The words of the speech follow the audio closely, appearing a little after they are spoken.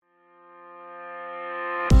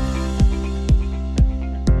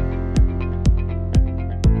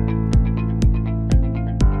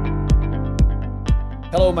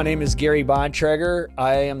Hello, my name is Gary Bontrager.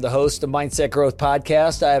 I am the host of Mindset Growth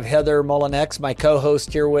Podcast. I have Heather Mullinex, my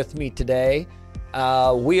co-host, here with me today.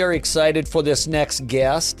 We are excited for this next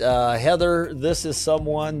guest. Heather, this is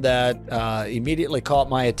someone that immediately caught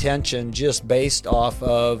my attention just based off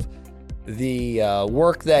of the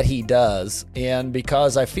work that he does. And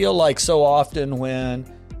because I feel like so often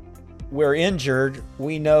when we're injured,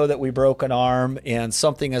 we know that we broke an arm and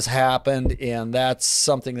something has happened, and that's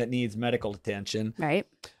something that needs medical attention. Right.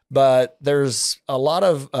 But there's a lot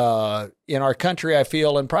of, in our country, I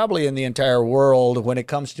feel, and probably in the entire world, when it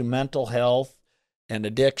comes to mental health and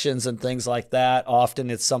addictions and things like that, often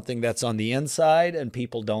it's something that's on the inside and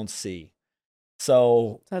people don't see.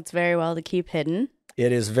 So it's very well to keep hidden.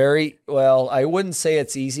 It is very, well, I wouldn't say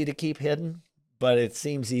it's easy to keep hidden, but it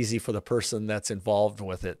seems easy for the person that's involved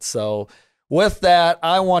with it. So with that,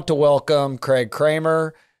 I want to welcome Craig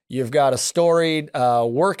Kramer. You've got a storied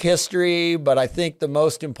work history, but I think the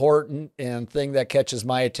most important and thing that catches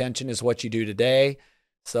my attention is what you do today.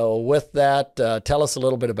 So with that, tell us a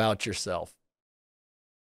little bit about yourself.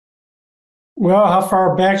 Well, how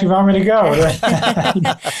far back do you want me to go?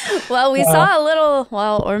 Well, we saw a little,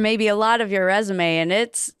 or maybe a lot of your resume, and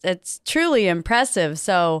it's truly impressive.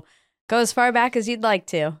 So go as far back as you'd like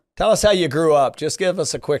to. Tell us how you grew up. Just give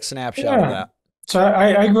us a quick snapshot of that. So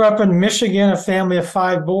I grew up in Michigan, a family of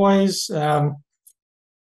 5 boys, in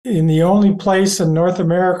the only place in North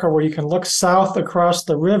America where you can look south across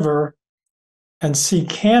the river and see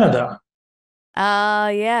Canada.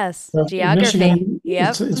 Yes. So Geography. Michigan,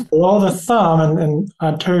 yep. It's below the thumb, and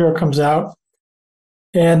Ontario comes out.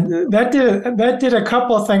 And that did a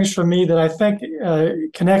couple of things for me that I think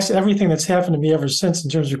connects everything that's happened to me ever since in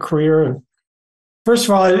terms of career. And first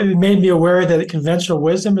of all, it made me aware that conventional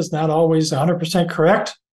wisdom is not always 100%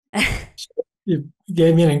 correct. It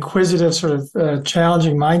gave me an inquisitive, sort of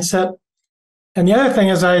challenging mindset. And the other thing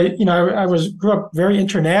is, I grew up very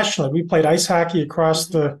internationally. We played ice hockey across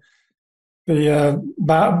the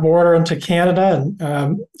border into Canada,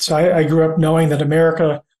 and so I grew up knowing that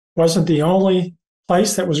America wasn't the only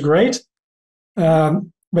place that was great, but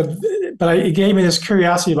it gave me this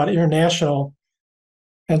curiosity about international,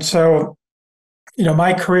 and so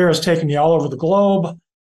my career has taken me all over the globe.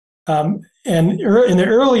 And in the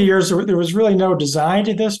early years, there was really no design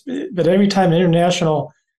to this, but every time an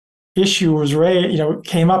international issue was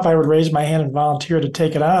came up, I would raise my hand and volunteer to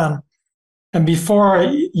take it on. And before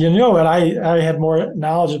you knew it, I had more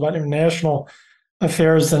knowledge about international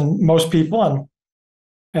affairs than most people,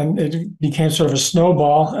 and it became sort of a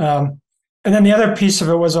snowball. And then the other piece of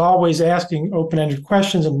it was always asking open-ended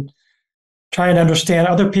questions and trying to understand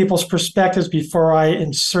other people's perspectives before I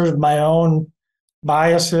inserted my own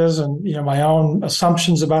biases and my own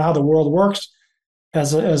assumptions about how the world works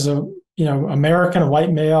as a American, a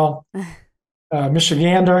white male,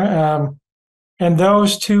 Michigander. And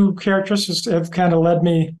those two characteristics have kind of led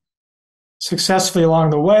me successfully along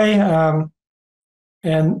the way.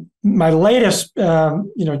 And my latest,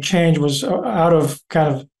 change was out of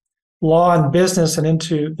kind of law and business and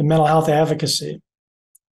into the mental health advocacy.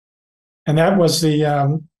 And that was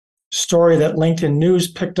the story that LinkedIn News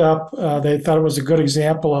picked up. They thought it was a good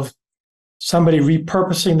example of somebody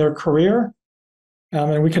repurposing their career.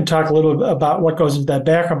 And we can talk a little bit about what goes into that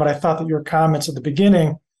background, but I thought that your comments at the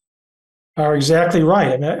beginning are exactly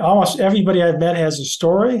right. I mean, almost everybody I've met has a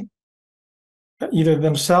story, either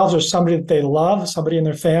themselves or somebody that they love, somebody in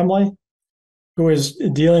their family who is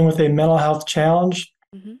dealing with a mental health challenge.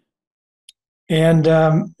 Mm-hmm.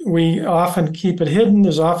 And we often keep it hidden.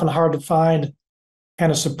 It's often hard to find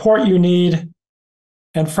kind of support you need.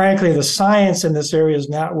 And frankly, the science in this area is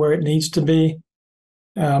not where it needs to be.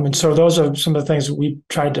 And so those are some of the things that we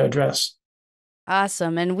tried to address.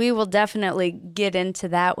 Awesome. And we will definitely get into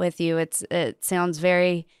that with you. It sounds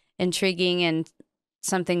very intriguing and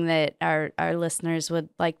something that our listeners would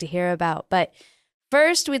like to hear about. But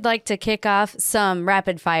first, we'd like to kick off some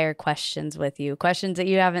rapid fire questions with you. Questions that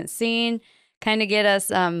you haven't seen, kind of get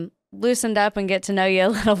us loosened up and get to know you a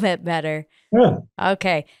little bit better. Good.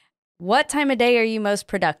 Okay. What time of day are you most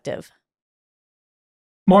productive?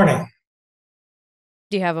 Morning.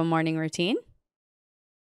 Do you have a morning routine?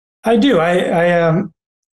 I do. I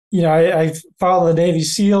follow the Navy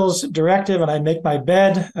SEALs directive and I make my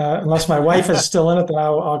bed. Unless my wife is still in it, then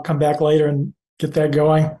I'll come back later and get that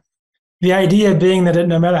going. The idea being that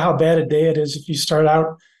no matter how bad a day it is, if you start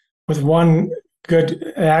out with one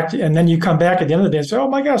good act and then you come back at the end of the day and say, oh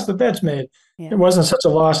my gosh, the bed's made. Yeah. It wasn't such a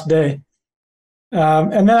lost day.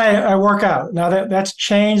 And then I work out. Now that's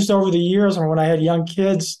changed over the years. And when I had young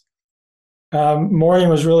kids, morning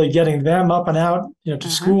was really getting them up and out, to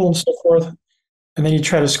school and so forth. and then you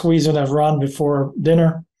try to squeeze in a run before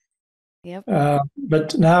dinner. Yep.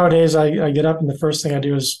 But nowadays, I get up and the first thing I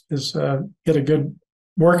do is get a good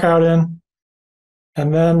workout in,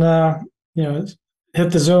 and then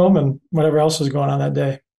hit the Zoom and whatever else is going on that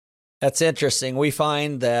day. That's interesting. We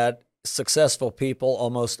find that successful people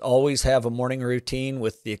almost always have a morning routine,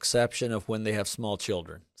 with the exception of when they have small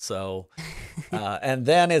children. So, and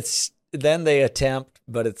then they attempt,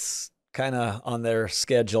 but it's kind of on their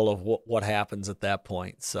schedule of what happens at that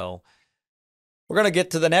point. So we're going to get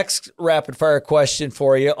to the next rapid fire question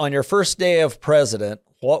for you. On your first day of president,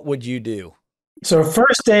 what would you do? So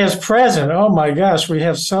first day as president, oh my gosh, we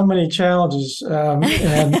have so many challenges.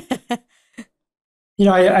 And,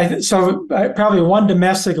 I probably one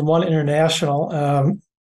domestic and one international.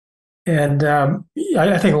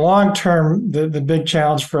 I think long-term, the big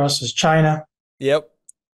challenge for us is China. Yep.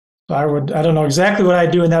 I don't know exactly what I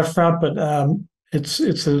do in that front, but it's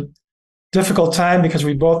a difficult time because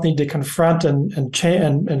we both need to confront and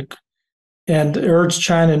urge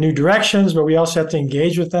China in new directions, but we also have to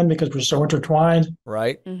engage with them because we're so intertwined.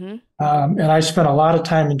 Right. Mm-hmm. And I spent a lot of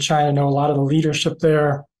time in China, know a lot of the leadership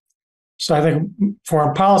there. So I think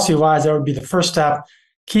foreign policy wise, that would be the first step.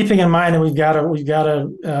 Keeping in mind that we've got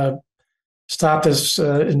to stop this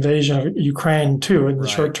invasion of Ukraine too in the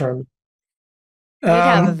short term. We'd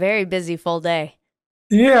have a very busy full day.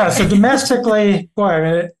 Yeah. So domestically,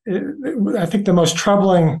 boy, I think the most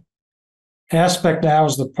troubling aspect now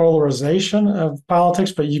is the polarization of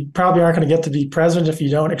politics, but you probably aren't going to get to be president if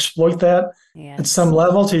you don't exploit that at some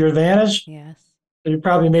level to your advantage. Yes. You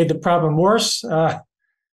probably made the problem worse.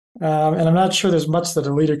 And I'm not sure there's much that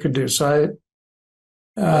a leader could do. So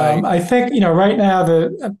I think, right now,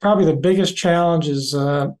 probably the biggest challenge is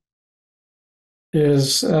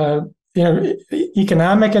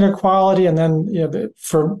economic inequality. And then,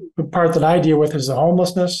 for the part that I deal with is the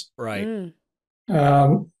homelessness. Right.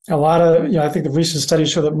 A lot of, I think the recent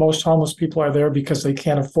studies show that most homeless people are there because they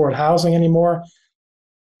can't afford housing anymore.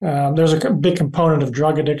 There's a big component of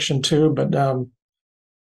drug addiction too, but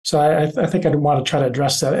so I think I'd want to try to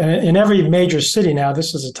address that. And in every major city now,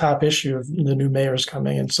 this is a top issue of the new mayors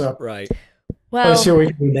coming in. So right. Well, let's see what we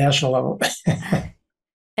can do at national level.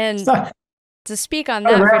 And to speak on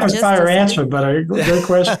that, rapid fire answer, but a great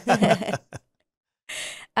question.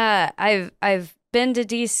 I've been to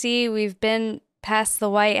DC. We've been past the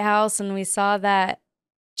White House, and we saw that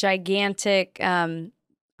gigantic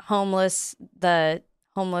homeless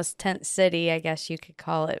tent city, I guess you could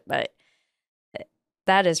call it, but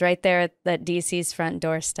that is right there at DC's front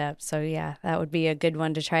doorstep. So yeah, that would be a good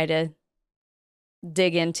one to try to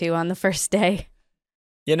dig into on the first day.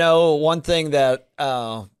 One thing that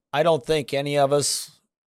I don't think any of us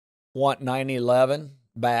want 9/11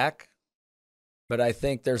 back, but I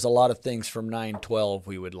think there's a lot of things from 9/12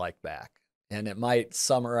 we would like back. And it might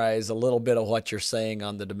summarize a little bit of what you're saying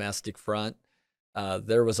on the domestic front.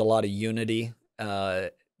 There was a lot of unity,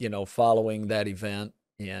 following that event,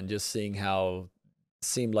 and just seeing how it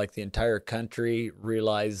seemed like the entire country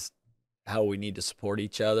realized how we need to support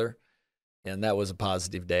each other. And that was a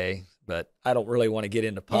positive day. But I don't really want to get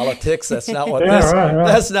into politics. That's not what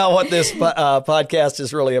That's not what this podcast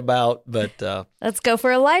is really about. But let's go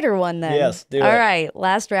for a lighter one then. Yes, do it. All right,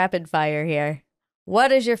 last rapid fire here.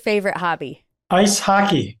 What is your favorite hobby? Ice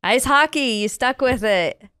hockey. Ice hockey. You stuck with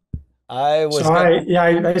it. I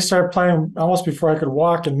started playing almost before I could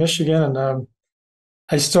walk in Michigan, and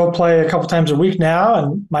I still play a couple times a week now.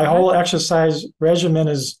 And my whole exercise regimen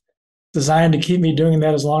is designed to keep me doing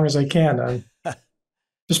that as long as I can.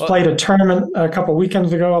 Just played a tournament a couple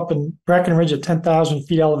weekends ago up in Breckenridge at 10,000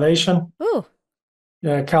 feet elevation. Ooh.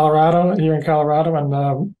 Yeah, here in Colorado, and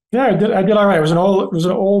I did all right. It was an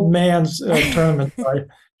old man's tournament. So I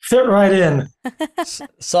fit right in.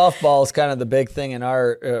 Softball is kind of the big thing in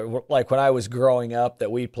our like when I was growing up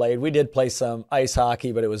that we played. We did play some ice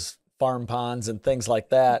hockey, but it was farm ponds and things like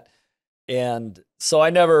that. And so I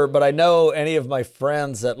know any of my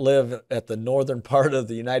friends that live at the northern part of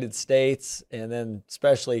the United States, and then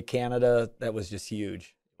especially Canada, that was just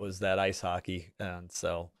huge, was that ice hockey. And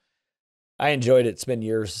so I enjoyed it. It's been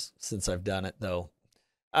years since I've done it, though.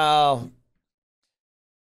 I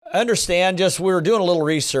understand, we were doing a little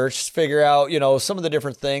research to figure out, some of the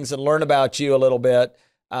different things and learn about you a little bit.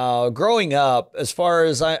 Growing up, as far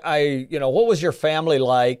as what was your family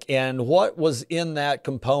like, and what was in that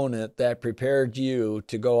component that prepared you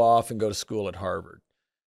to go off and go to school at Harvard?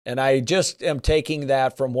 And I just am taking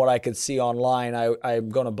that from what I could see online. I'm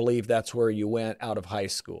going to believe that's where you went out of high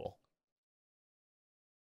school.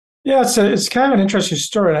 Yeah, it's kind of an interesting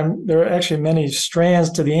story. There are actually many strands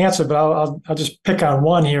to the answer, but I'll just pick on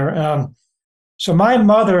one here. So my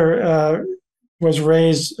mother was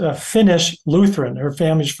raised Finnish Lutheran. Her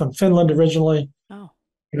family's from Finland originally. Oh.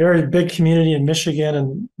 A very big community in Michigan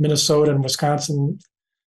and Minnesota and Wisconsin,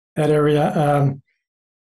 that area.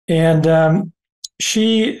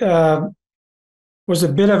 She was a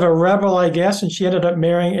bit of a rebel, I guess, and she ended up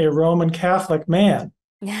marrying a Roman Catholic man.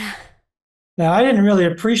 Yeah. Now, I didn't really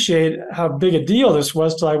appreciate how big a deal this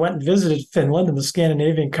was till I went and visited Finland and the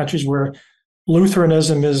Scandinavian countries where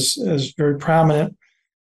Lutheranism is very prominent.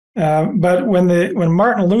 But when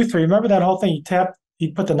Martin Luther, you remember that whole thing?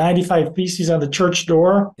 He put the 95 Theses on the church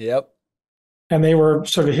door. Yep. And they were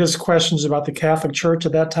sort of his questions about the Catholic Church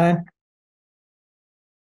at that time.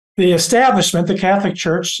 The establishment, the Catholic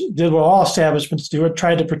Church, did what all establishments do. It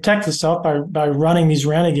tried to protect itself by running these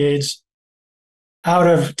renegades out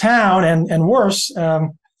of town and worse.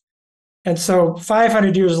 And so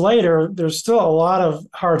 500 years later, there's still a lot of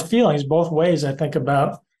hard feelings both ways, I think,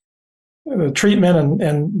 about the treatment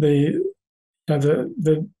and the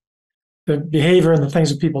behavior and the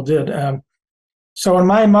things that people did. So when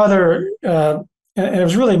my mother, and it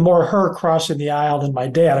was really more her crossing the aisle than my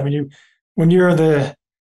dad. I mean, when you're the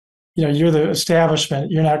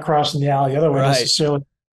establishment, you're not crossing the aisle the other way necessarily.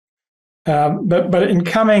 But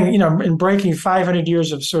in breaking 500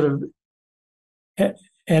 years of sort of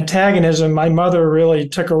antagonism, my mother really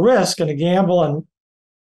took a risk and a gamble and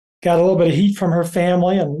got a little bit of heat from her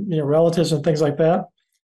family and relatives and things like that.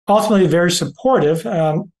 Ultimately, very supportive.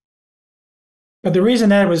 But the reason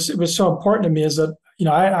that it was so important to me is that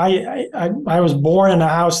I was born in a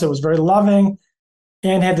house that was very loving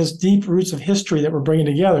and had this deep roots of history that we're bringing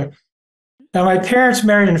together. Now, my parents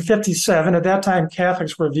married in 1957. At that time,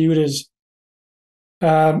 Catholics were viewed as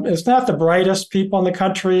not the brightest people in the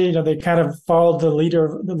country. They kind of followed the lead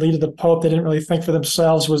of the Pope. They didn't really think for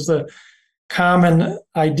themselves was the common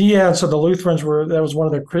idea. And so the Lutherans that was one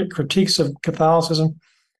of the critiques of Catholicism.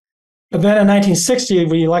 But then in 1960,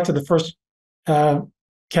 we elected the first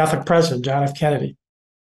Catholic president, John F. Kennedy.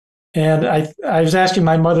 And I was asking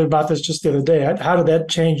my mother about this just the other day. How did that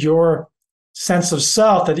change your sense of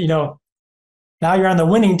self that, now you're on the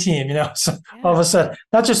winning team, so all of a sudden,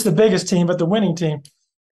 not just the biggest team, but the winning team.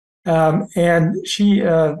 And she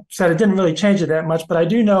said it didn't really change it that much. But I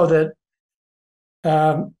do know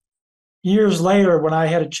that years later, when I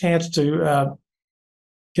had a chance to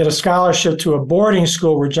get a scholarship to a boarding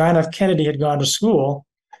school where John F. Kennedy had gone to school,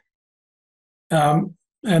 and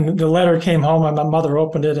the letter came home and my mother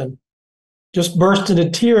opened it and just burst into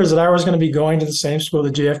tears that I was going to be going to the same school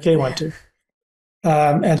that JFK went to.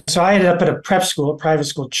 And so I ended up at a prep school, a private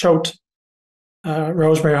school, Choate,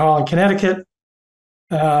 Rosemary Hall in Connecticut.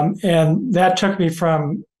 And that took me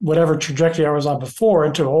from whatever trajectory I was on before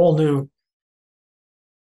into a whole new,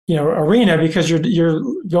 arena, because you're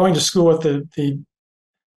going to school with the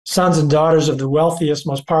sons and daughters of the wealthiest,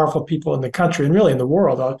 most powerful people in the country and really in the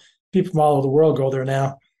world. People from all over the world go there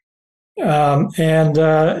now.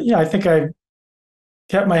 I think I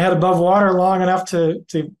kept my head above water long enough to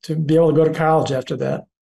be able to go to college after that.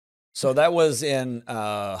 So that was in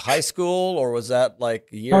high school, or was that like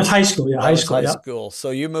years? That was high school, yeah. High school.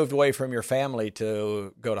 So you moved away from your family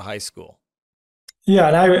to go to high school. Yeah,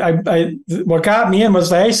 and I what got me in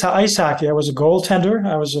was the ice hockey. I was a goaltender.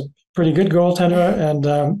 I was a pretty good goaltender,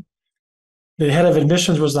 and the head of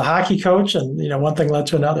admissions was the hockey coach, and one thing led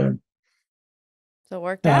to another. So it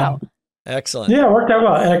worked out. Excellent. Yeah, it worked out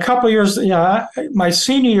well. And a couple of years, my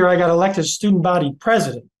senior year, I got elected student body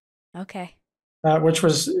president. Okay. Which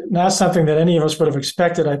was not something that any of us would have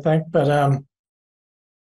expected, I think. But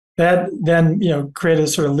that then, created a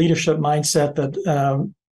sort of leadership mindset that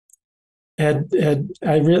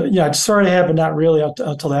it sort of had, but not really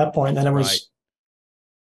until that point. And then it was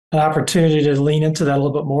an opportunity to lean into that a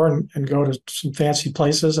little bit more and go to some fancy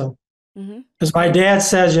places. And as my dad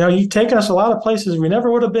says, you've taken us a lot of places we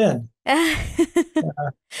never would have been.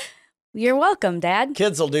 You're welcome, Dad.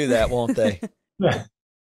 Kids will do that, won't they? Yeah.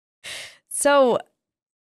 So,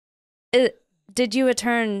 did you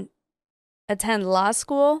attend law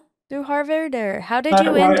school through Harvard, or how did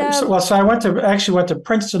you end up? So I went to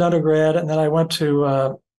Princeton undergrad, and then I went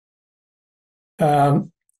to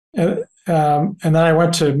and then I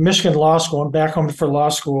went to Michigan Law School and back home for law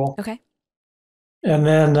school. Okay. And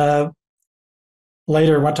then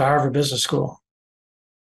later went to Harvard Business School.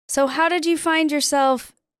 So how did you find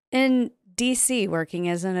yourself in D.C. working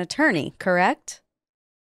as an attorney, correct?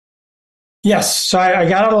 Yes. So I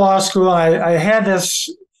got out of law school. I had this,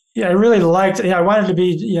 I really liked, I wanted to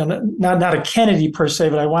be, not a Kennedy per se,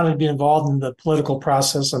 but I wanted to be involved in the political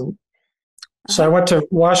process. And so I went to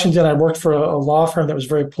Washington. I worked for a law firm that was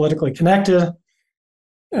very politically connected.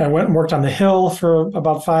 I went and worked on the Hill for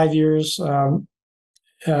about 5 years.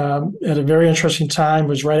 at a very interesting time. It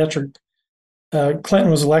was right after Clinton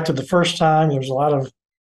was elected the first time. There was a lot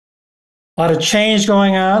of change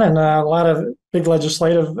going on and a lot of big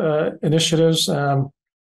legislative initiatives. And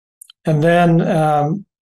then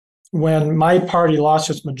when my party lost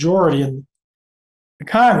its majority in the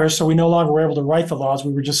Congress, so we no longer were able to write the laws.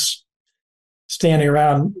 We were just standing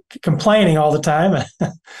around complaining all the time.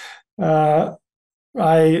 I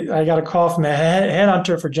got a call from a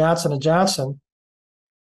headhunter for Johnson and Johnson,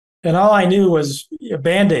 and all I knew was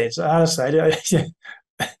Band-Aids. Honestly,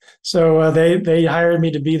 so they hired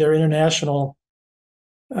me to be their international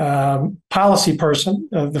policy person,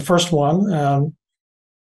 the first one.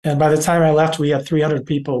 And by the time I left, we had 300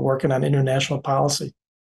 people working on international policy.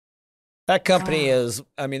 That company is,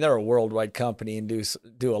 I mean, they're a worldwide company and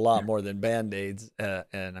do a lot more than Band-Aids,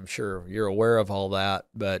 and I'm sure you're aware of all that.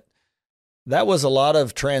 But that was a lot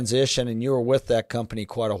of transition, and you were with that company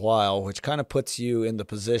quite a while, which kind of puts you in the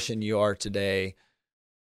position you are today.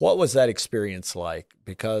 What was that experience like?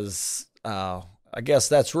 Because I guess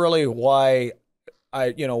that's really why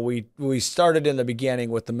we started in the beginning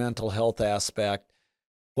with the mental health aspect.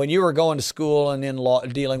 When you were going to school and in law,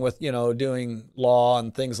 dealing with, doing law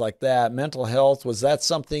and things like that, mental health, was that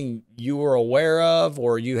something you were aware of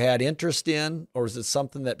or you had interest in, or was it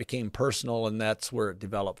something that became personal and that's where it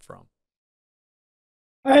developed from?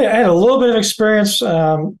 I had a little bit of experience.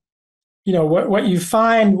 What you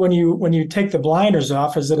find when you take the blinders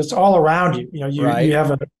off is that it's all around you. Right.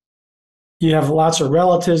 You have lots of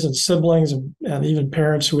relatives and siblings and even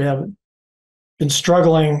parents who have been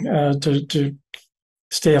struggling to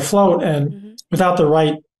stay afloat and without the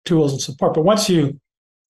right tools and support. But once you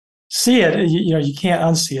see it, you can't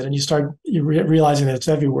unsee it, and you start realizing that it's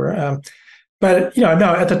everywhere. But no,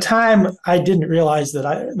 at the time I didn't realize that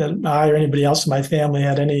I or anybody else in my family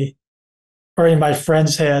had any, or any of my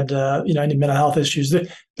friends had any mental health issues.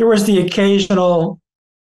 There was the occasional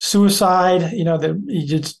suicide, that you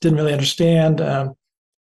just didn't really understand.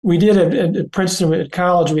 We did at Princeton at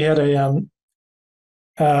college. We had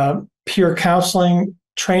a peer counseling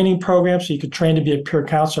training program, so you could train to be a peer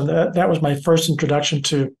counselor. And that was my first introduction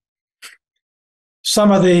to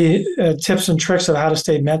some of the tips and tricks of how to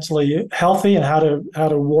stay mentally healthy and how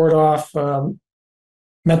to ward off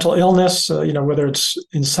mental illness. Whether it's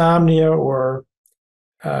insomnia or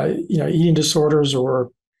eating disorders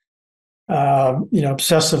or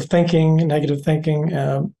obsessive thinking, negative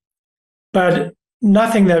thinking, but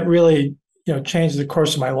nothing that really changed the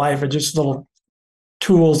course of my life. Or just little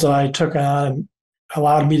tools that I took on and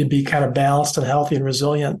allowed me to be kind of balanced and healthy and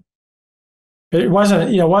resilient. But it wasn't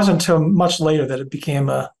until much later that it became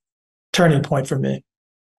a turning point for me.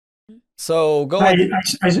 So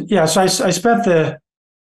I spent the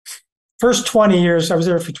first 20 years. I was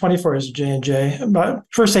there for 24 years at J&J. About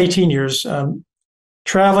first 18 years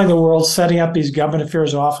traveling the world, setting up these government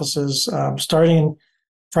affairs offices, starting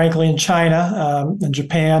frankly in China and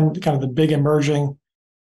Japan, kind of the big emerging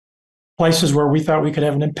places where we thought we could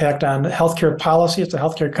have an impact on healthcare policy. It's a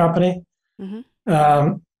healthcare company.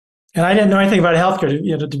 And I didn't know anything about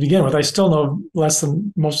healthcare to begin with. I still know less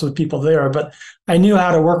than most of the people there, but I knew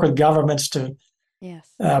how to work with governments to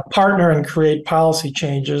partner and create policy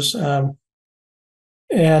changes.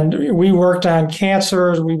 And we worked on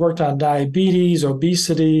cancer, we worked on diabetes,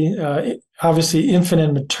 obesity, obviously infant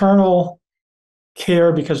and maternal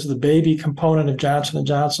care because of the baby component of Johnson &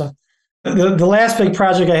 Johnson. The last big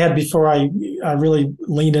project I had before I really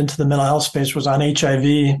leaned into the mental health space was on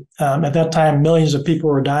HIV. At that time, millions of people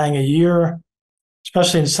were dying a year,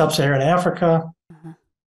 especially in sub-Saharan Africa.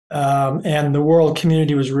 And the world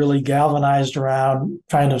community was really galvanized around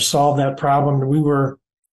trying to solve that problem. We were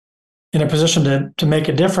in a position to make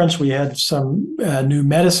a difference. We had some new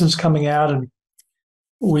medicines coming out, and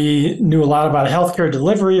we knew a lot about healthcare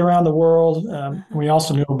delivery around the world. We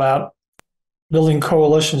also knew about building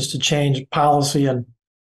coalitions to change policy. And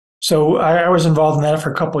so I was involved in that for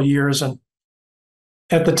a couple of years. And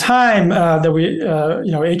at the time that we,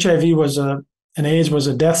 HIV and AIDS was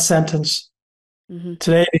a death sentence.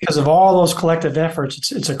 Today, because of all those collective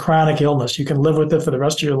efforts, it's a chronic illness. You can live with it for the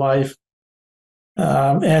rest of your life.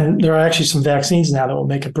 And there are actually some vaccines now that will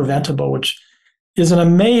make it preventable, which is an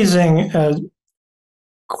amazing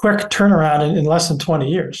quick turnaround in less than 20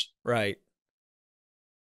 years. Right.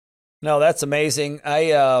 No, that's amazing.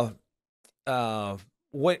 Going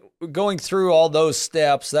through all those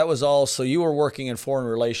steps, that was all. So you were working in foreign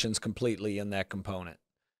relations completely in that component.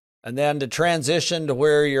 And then to transition to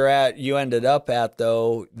where you ended up at,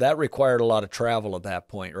 though, that required a lot of travel at that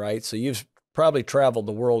point, right? So you've probably traveled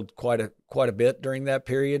the world quite a bit during that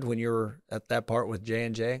period when you were at that part with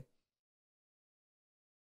J&J.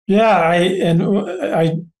 Yeah,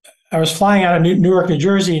 I was flying out of Newark, New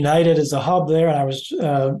Jersey. United is the hub there, and I was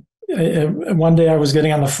one day I was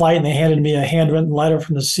getting on the flight, and they handed me a handwritten letter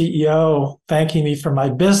from the CEO thanking me for my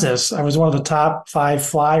business. I was one of the top 5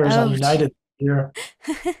 flyers on Oh, United here,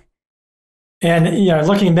 and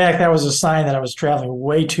looking back, that was a sign that I was traveling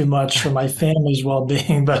way too much for my family's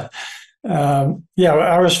well-being. But yeah,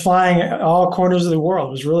 I was flying all corners of the world.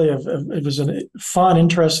 It was really it was a fun,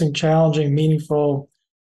 interesting, challenging, meaningful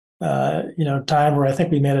time where I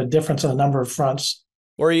think we made a difference on a number of fronts.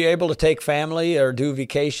 Were you able to take family or do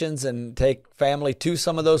vacations and take family to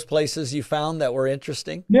some of those places you found that were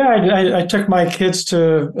interesting? Yeah, I took my kids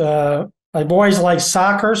to. My boys like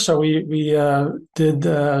soccer, so we did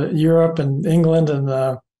Europe and England,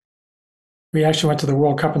 and we actually went to the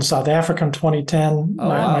World Cup in South Africa in 2010. Oh,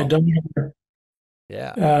 wow. My daughter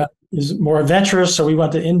Yeah. is more adventurous, so we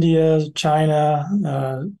went to India, China,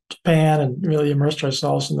 Japan, and really immersed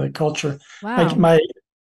ourselves in the culture. wow.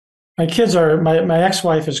 My kids are my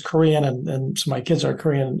ex-wife is Korean, and so my kids are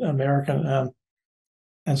Korean American,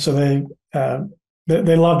 and so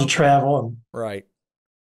they love to travel. And Right.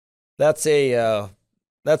 That's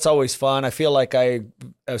always fun. I feel like I've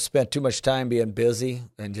spent too much time being busy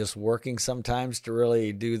and just working sometimes to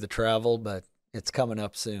really do the travel, but it's coming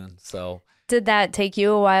up soon. So Did that take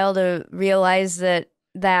you a while to realize that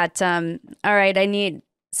all right, I need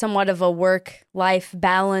somewhat of a work-life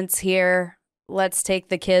balance here. Let's take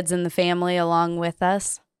the kids and the family along with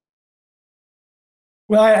us?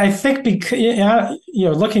 Well, I think because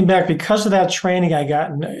looking back, because of that training I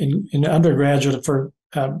got in undergraduate for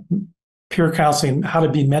peer counseling, how to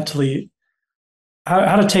be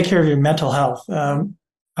how to take care of your mental health.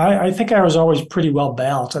 I think I was always pretty well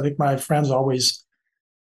balanced. I think my friends always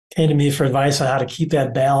came to me for advice on how to keep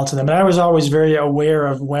that balance in them. And I was always very aware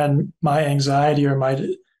of when my anxiety or my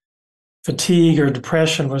fatigue or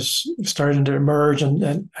depression was starting to emerge,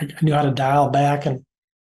 and I knew how to dial back. And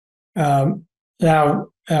now,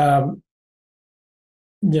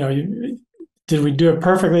 did we do it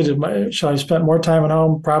perfectly? Shall I spend more time at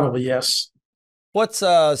home? Probably yes.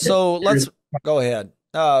 so let's go ahead.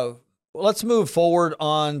 Let's move forward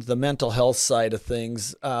on the mental health side of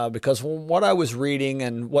things, because what I was reading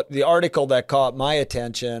and what the article that caught my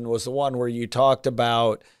attention was the one where you talked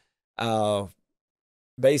about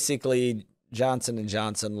basically Johnson &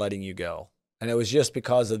 Johnson letting you go. And it was just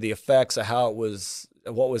because of the effects of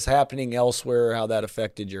what was happening elsewhere, how that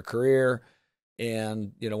affected your career.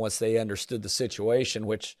 And, once they understood the situation,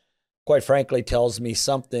 which quite frankly tells me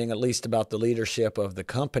something, at least about the leadership of the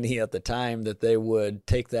company at the time, that they would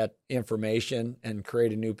take that information and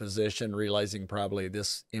create a new position, realizing probably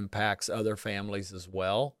this impacts other families as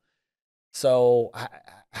well. So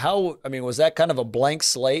was that kind of a blank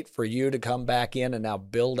slate for you to come back in and now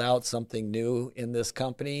build out something new in this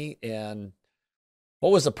company? And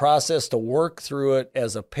what was the process to work through it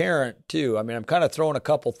as a parent too? I'm kind of throwing a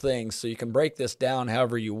couple things so you can break this down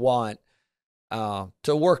however you want,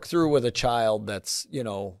 to work through with a child that's,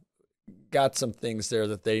 got some things there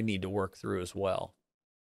that they need to work through as well.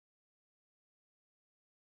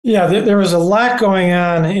 Yeah, there was a lot going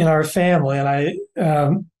on in our family,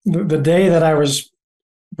 and the day that I was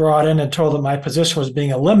brought in and told that my position was being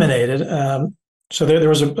eliminated, so there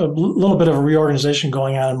was a little bit of a reorganization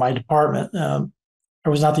going on in my department. I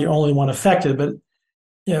was not the only one affected, but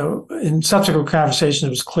in subsequent conversations, it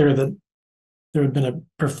was clear that there had been a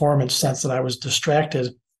performance sense that I was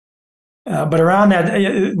distracted. But around that,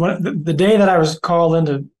 the day that I was called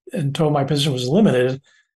in and told my position was eliminated,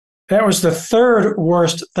 that was the third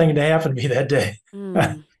worst thing to happen to me that day.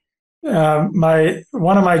 Mm.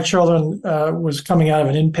 One of my children was coming out of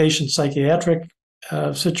an inpatient psychiatric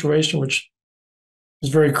situation, which was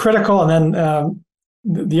very critical, and then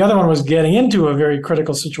the other one was getting into a very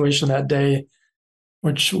critical situation that day,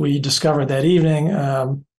 which we discovered that evening.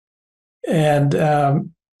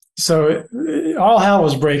 So all hell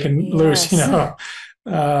was breaking loose,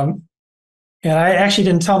 and I actually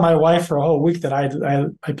didn't tell my wife for a whole week that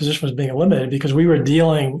my position was being eliminated, because we were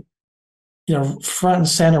dealing, front and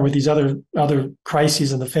center with these other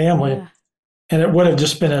crises in the family. Yeah. And it would have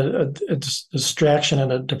just been a distraction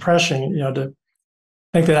and a depression, to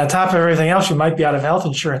think that on top of everything else, you might be out of health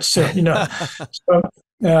insurance soon, So,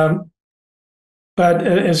 but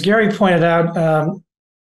as Gary pointed out,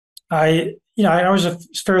 I was a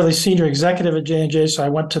fairly senior executive at J&J, so I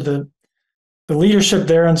went to the leadership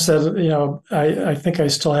there and said, I think I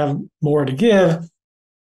still have more to give.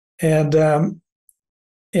 And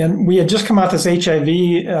we had just come out this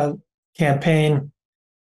HIV campaign,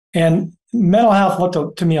 and mental health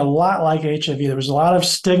looked to me a lot like HIV. There was a lot of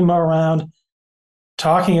stigma around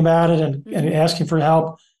talking about it and asking for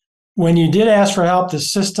help. when you did ask for help, the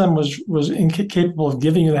system was incapable of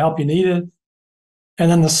giving you the help you needed. And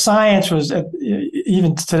then the science was,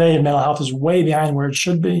 even today, mental health is way behind where it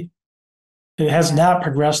should be. It has not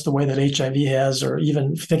progressed the way that HIV has, or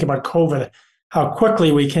even if you think about COVID, how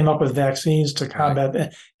quickly we came up with vaccines to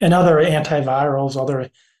combat and other antivirals, other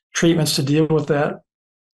treatments to deal with that.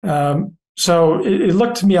 So it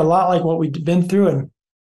looked to me a lot like what we'd been through.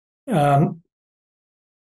 And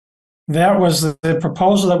that was the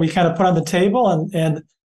proposal that we kind of put on the table. And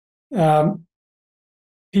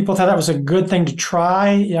people thought that was a good thing to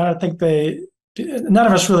try. I think none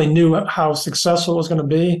of us really knew how successful it was going to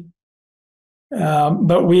be.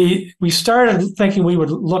 But we started thinking we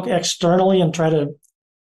would look externally and try to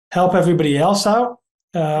help everybody else out,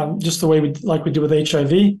 just the way we do with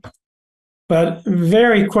HIV. But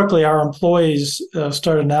very quickly, our employees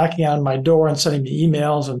started knocking on my door and sending me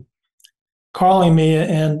emails and calling me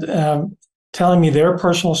and telling me their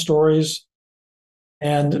personal stories.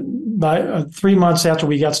 And by 3 months after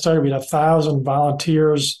we got started, we had 1,000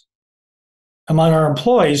 volunteers among our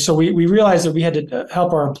employees. So we realized that we had to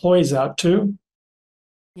help our employees out too.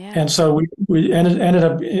 Yeah. And so we ended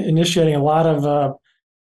up initiating a lot of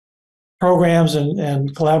programs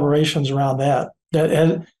and collaborations around that.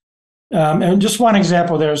 And just one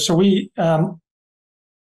example there. So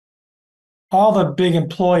all the big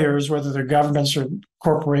employers, whether they're governments or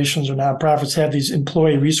corporations or nonprofits, have these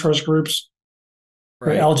employee resource groups for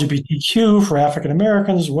LGBTQ, for African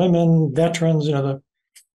Americans, women, veterans.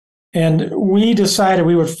 And we decided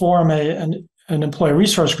we would form an employee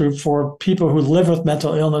resource group for people who live with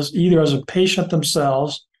mental illness, either as a patient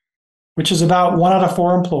themselves, which is about 1 out of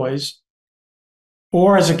 4 employees,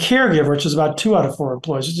 or as a caregiver, which is about 2 out of 4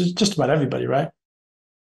 employees. It's just about everybody, right?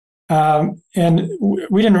 And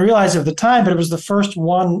we didn't realize it at the time, but it was the first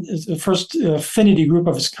affinity group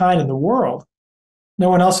of its kind in the world. No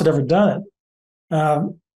one else had ever done it.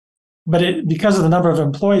 But because of the number of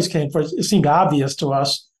employees came for it, it seemed obvious to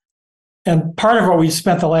us. And part of what we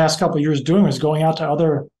spent the last couple of years doing was going out to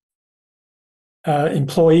other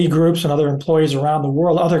employee groups and other employees around the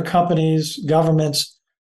world, other companies, governments,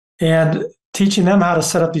 and teaching them how to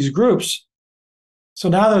set up these groups. So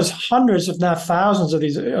now there's hundreds, if not thousands, of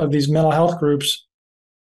these mental health groups.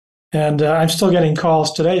 And I'm still getting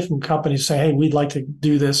calls today from companies saying, hey, we'd like to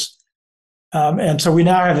do this. And so we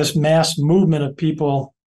now have this mass movement of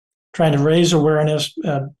people trying to raise awareness,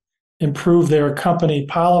 improve their company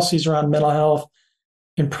policies around mental health,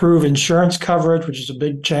 improve insurance coverage, which is a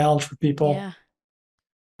big challenge for people. Yeah.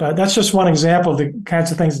 But that's just one example of the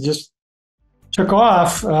kinds of things that just took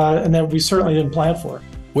off and that we certainly didn't plan for.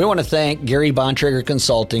 We want to thank Gary Bontrager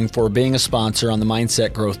Consulting for being a sponsor on the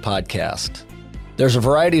Mindset Growth Podcast. There's a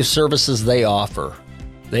variety of services they offer.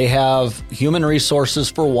 They have human resources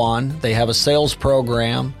for one. They have a sales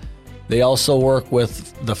program. They also work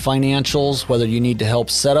with the financials, whether you need to help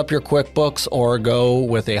set up your QuickBooks or go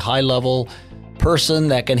with a high-level person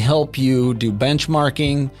that can help you do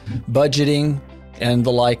benchmarking, budgeting, and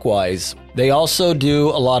the likewise. They also do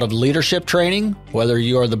a lot of leadership training, whether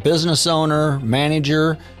you are the business owner,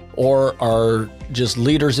 manager, or are just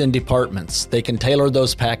leaders in departments. They can tailor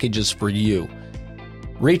those packages for you.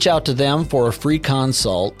 Reach out to them for a free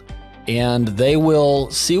consult, and they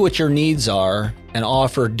will see what your needs are and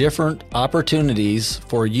offer different opportunities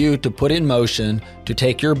for you to put in motion to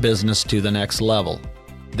take your business to the next level.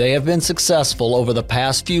 They have been successful over the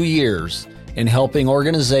past few years in helping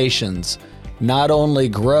organizations not only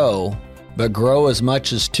grow, but grow as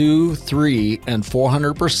much as 200%, 300%, and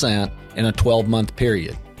 400% in a 12-month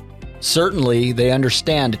period. Certainly, they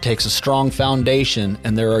understand it takes a strong foundation,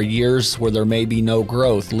 and there are years where there may be no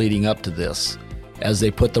growth leading up to this, as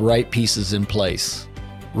they put the right pieces in place.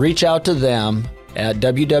 Reach out to them at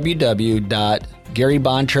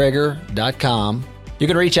www.garybontrager.com. You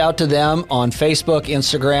can reach out to them on Facebook,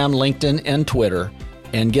 Instagram, LinkedIn, and Twitter,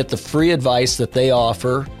 and get the free advice that they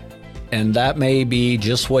offer. And that may be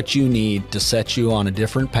just what you need to set you on a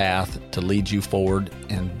different path to lead you forward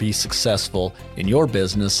and be successful in your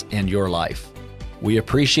business and your life. We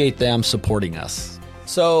appreciate them supporting us.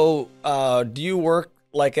 So, do you work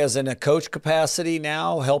like as in a coach capacity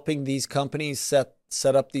now, helping these companies set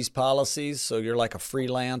up these policies? So you're like a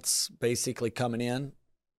freelance basically coming in?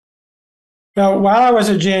 Well, while I was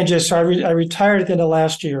at J&J, so I retired at the end of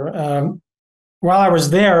last year. While I was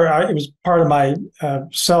there, it was part of my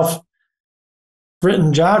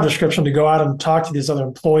self-written job description to go out and talk to these other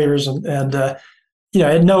employers and at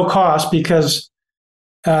no cost, because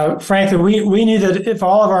frankly, we knew that if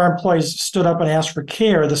all of our employees stood up and asked for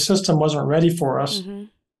care, the system wasn't ready for us. Mm-hmm.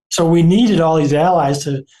 So we needed all these allies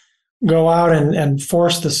to go out and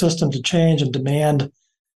force the system to change and demand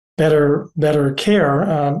better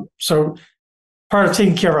care. So part of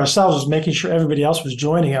taking care of ourselves was making sure everybody else was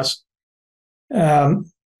joining us. But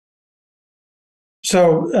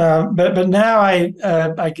now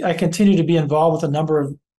I continue to be involved with a number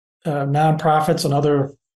of nonprofits and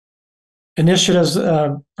other initiatives.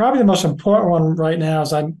 Probably the most important one right now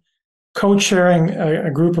is I'm co-chairing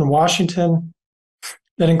a group in Washington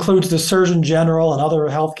that includes the Surgeon General and other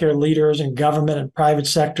healthcare leaders in government and private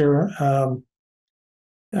sector.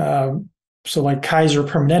 So like Kaiser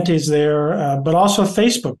Permanente is there, but also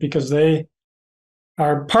Facebook, because they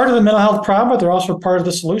are part of the mental health problem, but they're also part of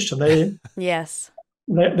the solution. Yes.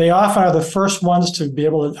 They often are the first ones to be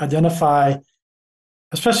able to identify,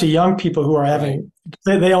 especially young people who are having,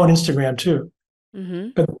 they own Instagram too,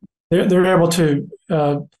 but they're able to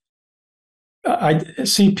I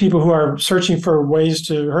see people who are searching for ways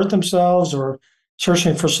to hurt themselves or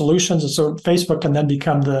searching for solutions. And so Facebook can then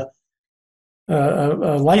become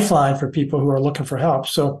a lifeline for people who are looking for help.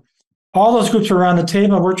 So all those groups are around the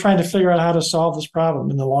table, and we're trying to figure out how to solve this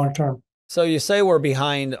problem in the long term. So you say we're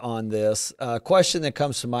behind on this. A question that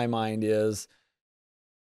comes to my mind is,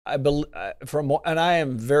 and I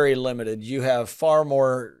am very limited. You have far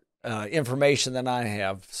more information than I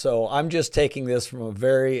have. So I'm just taking this from a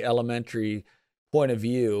very elementary point of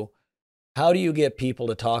view. How do you get people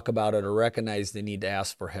to talk about it or recognize they need to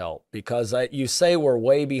ask for help? Because you say we're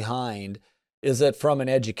way behind. Is it from an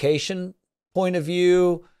education point of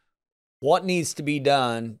view? What needs to be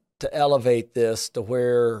done to elevate this to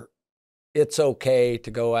where it's okay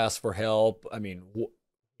to go ask for help? I mean,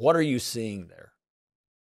 what are you seeing there?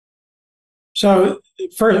 So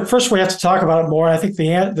first we have to talk about it more. I think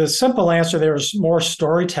the simple answer there is more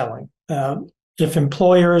storytelling. If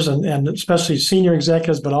employers and especially senior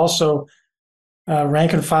executives, but also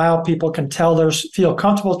rank and file people can feel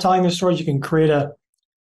comfortable telling their stories, you can create a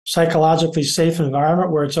psychologically safe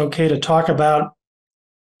environment where it's okay to talk about,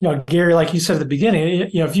 Gary, like you said at the beginning,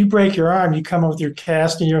 if you break your arm, you come up with your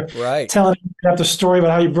cast and you're telling the story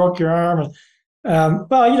about how you broke your arm.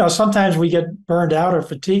 And, sometimes we get burned out or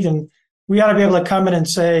fatigued, and we got to be able to come in and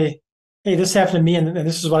say, hey, this happened to me, and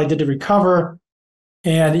this is what I did to recover.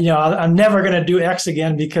 And, I'm never going to do X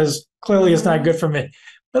again because clearly it's not good for me.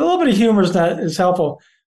 But a little bit of humor is helpful.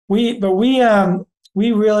 We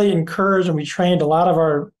really encourage, and we trained a lot of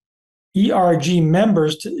our ERG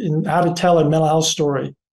members in how to tell a mental health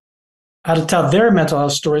story, how to tell their mental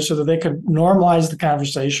health story so that they could normalize the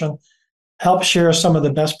conversation, help share some of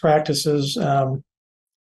the best practices.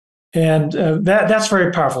 That's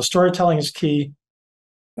very powerful. Storytelling is key.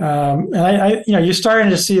 And you're starting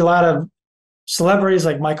to see a lot of celebrities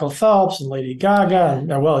like Michael Phelps and Lady Gaga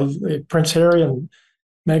and Prince Harry and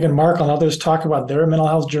Meghan Markle and others talk about their mental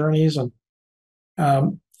health journeys.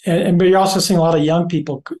 But you're also seeing a lot of young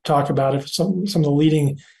people talk about it. Some of the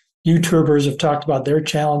leading YouTubers have talked about their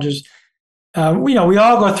challenges. We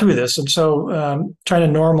all go through this. And so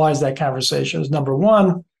trying to normalize that conversation is number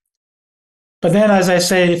one. But then, as I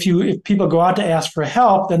say, if people go out to ask for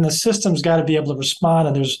help, then the system's got to be able to respond.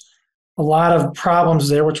 And there's a lot of problems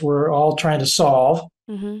there, which we're all trying to solve.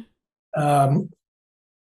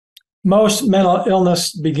 Most mental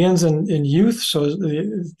illness begins in youth. So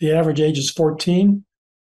the average age is 14.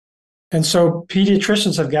 And so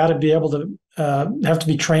pediatricians have got to be able to have to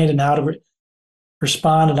be trained in how to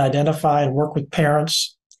respond and identify and work with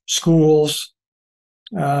parents, schools.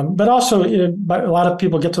 But also, a lot of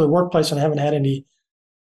people get to the workplace and haven't had any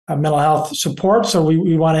mental health support. So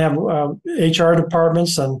we want to have HR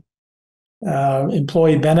departments and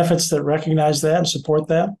employee benefits that recognize that and support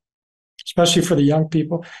that, especially for the young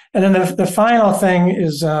people. And then the final thing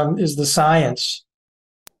is the science.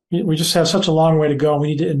 We just have such a long way to go. We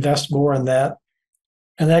need to invest more in that.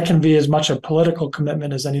 And that can be as much a political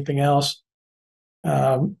commitment as anything else.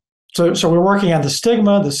 So we're working on the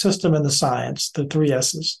stigma, the system, and the science, the 3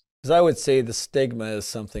 S's. Because I would say the stigma is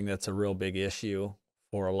something that's a real big issue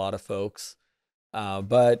for a lot of folks.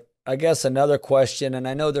 But I guess another question, and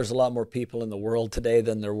I know there's a lot more people in the world today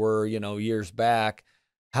than there were, years back.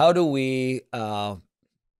 How do we, why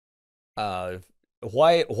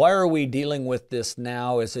are we dealing with this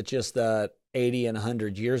now? Is it just that 80 and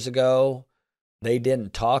 100 years ago, they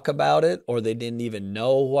didn't talk about it, or they didn't even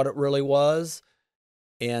know what it really was?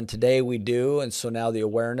 And today we do, and so now the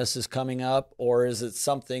awareness is coming up? Or is it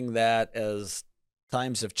something that, as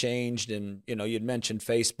times have changed, and you'd mentioned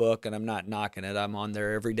Facebook, and I'm not knocking it, I'm on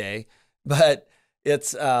there every day, but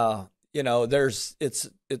it's it's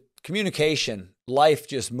communication. Life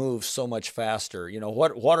just moves so much faster.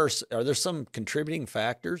 Are there some contributing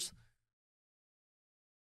factors?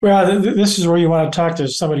 Well, this is where you want to talk to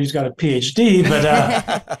somebody who's got a PhD,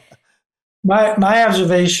 but My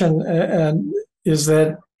observation is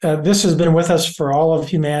that this has been with us for all of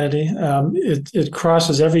humanity. It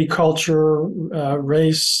crosses every culture,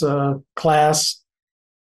 race, class.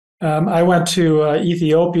 I went to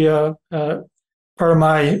Ethiopia, part of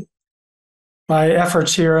my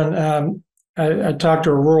efforts here, and I talked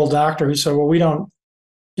to a rural doctor who said, "Well, we don't,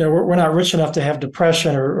 we're not rich enough to have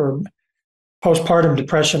depression or postpartum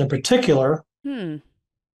depression in particular." Hmm.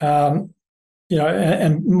 Um,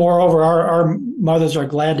 and moreover, our mothers are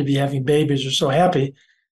glad to be having babies; they're so happy.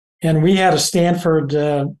 And we had a Stanford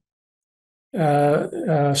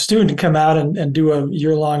student come out and do a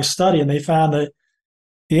year-long study, and they found that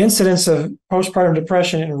the incidence of postpartum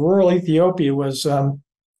depression in rural Ethiopia was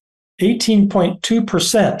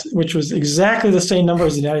 18.2%, which was exactly the same number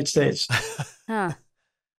as the United States. Huh.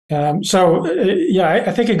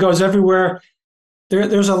 I think it goes everywhere.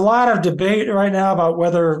 There's a lot of debate right now about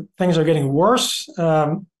whether things are getting worse.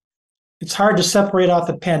 It's hard to separate out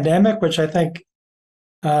the pandemic, which I think,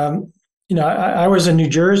 I was in New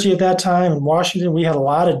Jersey at that time. In Washington, we had a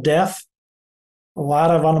lot of death, a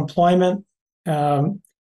lot of unemployment.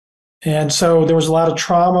 And so there was a lot of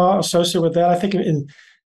trauma associated with that. I think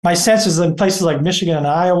my sense is in places like Michigan and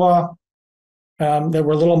Iowa, that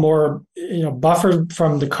were a little more, buffered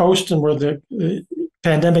from the coast and where the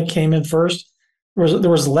pandemic came in first. There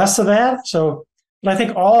was less of that. So, but I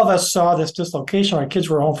think all of us saw this dislocation. Our kids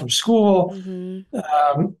were home from school.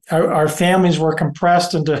 Mm-hmm. Our families were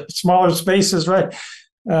compressed into smaller spaces, right?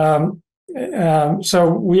 So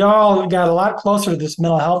we all got a lot closer to this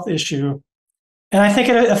mental health issue. And I think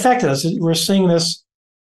it affected us. We're seeing this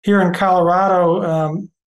here in Colorado.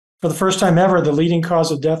 For the first time ever, the leading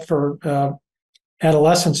cause of death for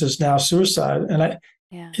adolescents is now suicide. And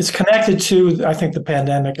it's connected to, I think, the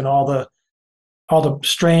pandemic and all the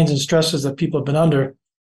strains and stresses that people have been under.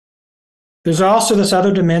 There's also this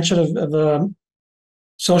other dimension of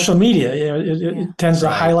social media. It tends to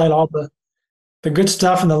highlight all the good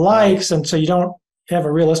stuff and the likes, and so you don't have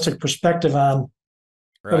a realistic perspective on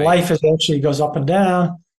the life as actually goes up and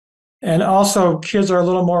down. And also, kids are a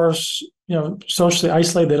little more, socially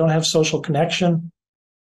isolated. They don't have social connection,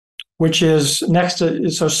 which is next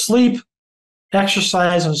to sleep,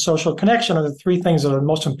 exercise, and social connection are the three things that are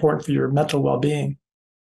most important for your mental well-being.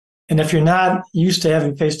 And if you're not used to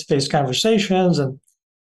having face-to-face conversations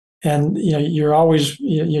and you're always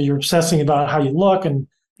you're obsessing about how you look and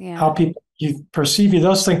how people you perceive you,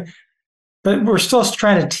 those things. But we're still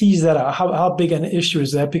trying to tease that out. How big an issue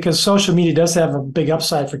is that? Because social media does have a big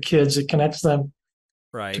upside for kids. It connects them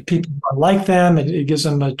to people who are like them. It gives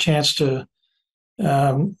them a chance to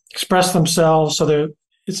express themselves. So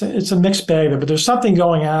it's a mixed bag there. But there's something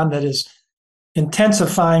going on that is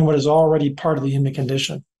intensifying what is already part of the human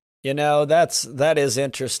condition. That is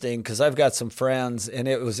interesting because I've got some friends, and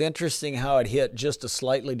it was interesting how it hit just a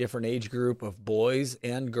slightly different age group of boys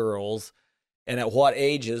and girls, and at what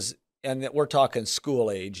ages. And we're talking school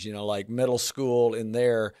age, like middle school in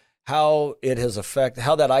there, how it has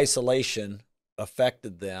how that isolation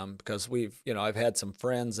affected them, because I've had some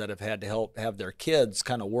friends that have had to help have their kids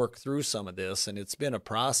kind of work through some of this, and it's been a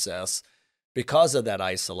process because of that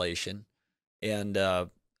isolation. And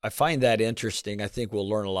I find that interesting. I think we'll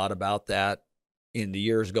learn a lot about that in the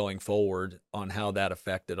years going forward on how that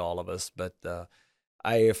affected all of us. But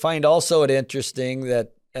I find also it interesting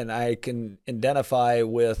that, and I can identify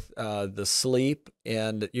with the sleep,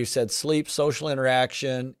 and you said sleep, social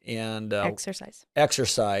interaction, and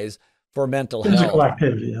exercise for mental physical health.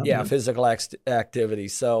 Activity. Yeah, physical activity.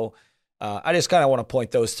 So I just kind of want to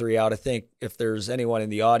point those three out. I think if there's anyone in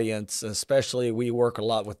the audience, especially we work a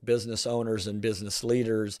lot with business owners and business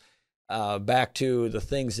leaders, back to the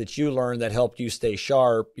things that you learned that helped you stay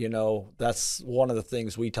sharp, that's one of the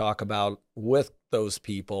things we talk about with those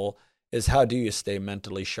people is how do you stay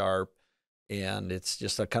mentally sharp? And it's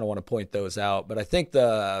just, I kind of want to point those out. But I think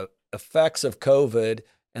the effects of COVID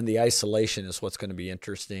and the isolation is what's going to be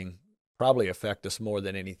interesting, probably affect us more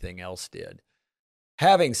than anything else did.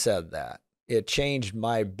 Having said that, it changed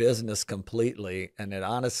my business completely, and it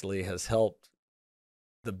honestly has helped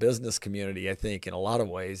the business community, I think, in a lot of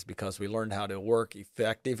ways, because we learned how to work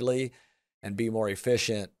effectively and be more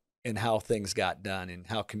efficient in how things got done and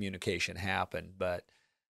how communication happened. But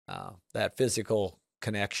that physical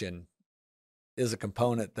connection is a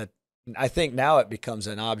component that I think now it becomes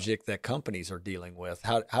an object that companies are dealing with.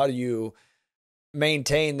 How do you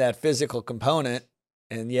maintain that physical component?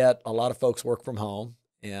 And yet a lot of folks work from home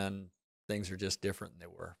and things are just different than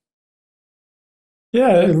they were.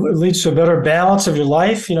 Yeah, it leads to a better balance of your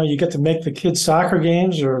life. You get to make the kids' soccer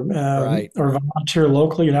games or volunteer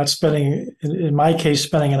locally. You're not spending, in my case,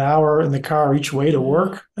 spending an hour in the car each way to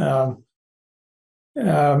work.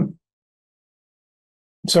 Um,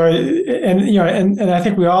 so, and I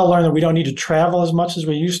think we all learned that we don't need to travel as much as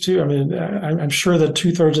we used to. I mean, I'm sure that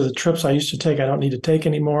 2/3 of the trips I used to take, I don't need to take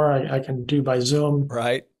anymore. I can do by Zoom.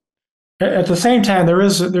 Right. At the same time,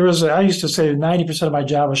 I used to say 90% of my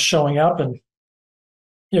job was showing up, and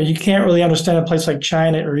you can't really understand a place like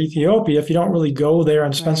China or Ethiopia if you don't really go there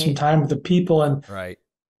and spend some time with the people and right.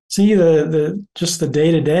 see the just the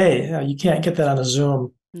day to day. You can't get that on a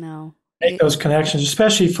Zoom. No. Make those connections,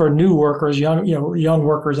 especially for new workers, young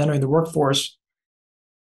workers entering the workforce.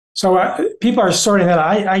 So people are sorting that.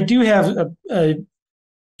 I do have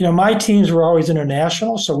my teams were always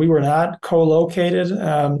international, so we were not co-located.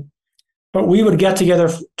 But we would get together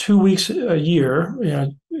 2 weeks a year,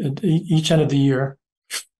 at each end of the year,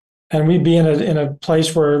 and we'd be in a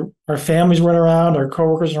place where our families weren't around, our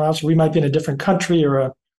coworkers weren't around, so we might be in a different country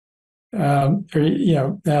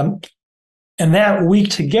and that week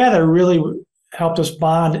together really helped us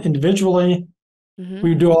bond individually. Mm-hmm.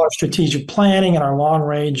 We do all our strategic planning and our long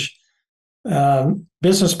range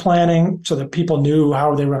business planning so that people knew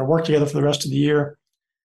how they were going to work together for the rest of the year.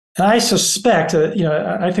 And I suspect that,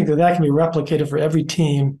 I think that can be replicated for every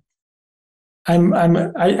team. I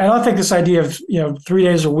don't think this idea of, 3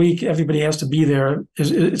 days a week, everybody has to be there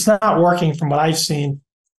it's not working from what I've seen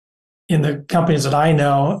in the companies that I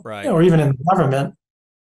know, right. or even in the government.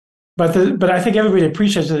 But I think everybody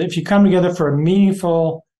appreciates that if you come together for a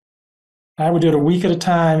meaningful, I would do it a week at a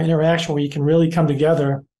time, interaction where you can really come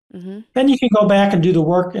together, mm-hmm. then you can go back and do the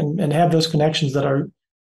work and have those connections that are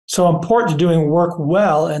so important to doing work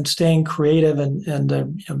well and staying creative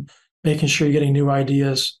and making sure you're getting new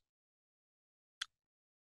ideas.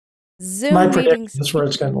 Zoom My meetings. prediction is where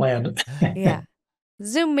it's going to land. Yeah.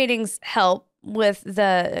 Zoom meetings help with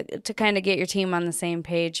to kind of get your team on the same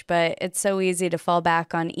page, but it's so easy to fall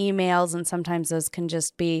back on emails, and sometimes those can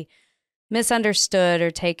just be misunderstood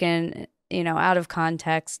or taken, out of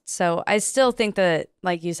context. So I still think that,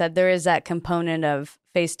 like you said, there is that component of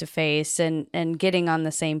face-to-face and getting on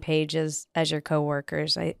the same page as your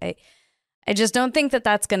coworkers. I just don't think that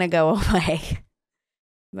that's going to go away.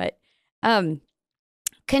 But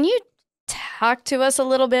can you talk to us a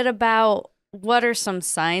little bit about what are some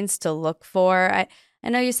signs to look for? I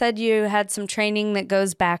know you said you had some training that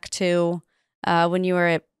goes back to when you were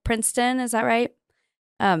at Princeton. Is that right?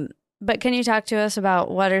 But can you talk to us about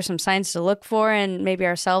what are some signs to look for, and maybe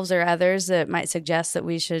ourselves or others that might suggest that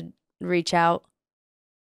we should reach out,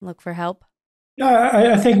 look for help?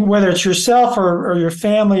 Yeah, I think whether it's yourself or your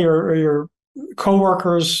family or your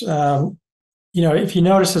coworkers, if you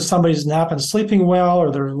notice that somebody's not been sleeping well,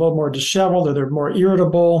 or they're a little more disheveled, or they're more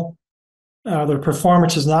irritable, their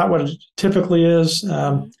performance is not what it typically is,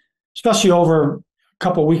 especially over a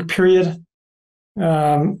couple week period.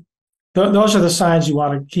 Those are the signs you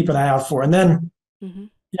want to keep an eye out for. And then,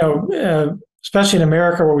 especially in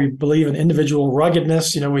America where we believe in individual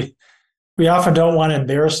ruggedness, we often don't want to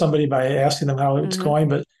embarrass somebody by asking them how it's going.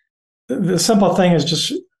 But the simple thing is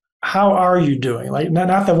just, how are you doing? Like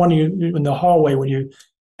not the one you in the hallway when you,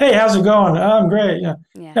 hey, how's it going? Oh, I'm great.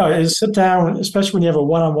 Is sit down, especially when you have a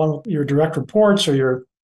one-on-one with your direct reports or your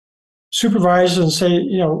supervisors, and say,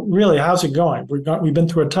 really, how's it going? We've been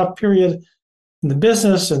through a tough period in the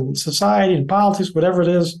business and society and politics, whatever it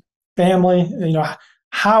is, family.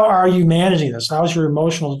 How are you managing this? How's your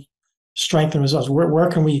emotional strength and results? Where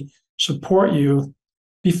can we support you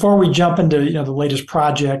before we jump into the latest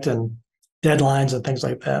project and deadlines and things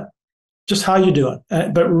like that? Just how you doing,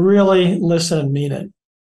 but really listen and mean it.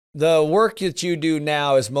 The work that you do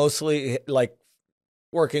now is mostly like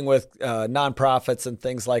working with nonprofits and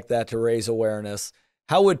things like that to raise awareness.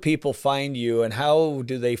 How would people find you, and how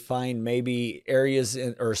do they find maybe areas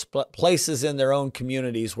or places in their own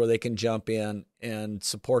communities where they can jump in and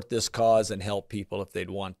support this cause and help people if they'd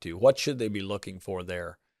want to? What should they be looking for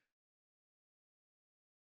there?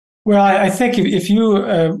 Well, I think if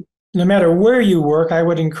you, no matter where you work, I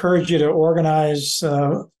would encourage you to organize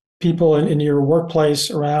people in your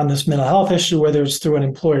workplace around this mental health issue, whether it's through an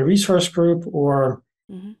employee resource group or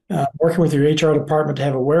working with your HR department to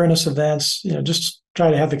have awareness events. Just try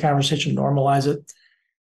to have the conversation, normalize it.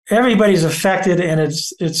 Everybody's affected, and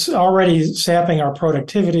it's already sapping our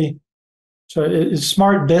productivity. So it's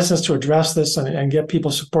smart business to address this and get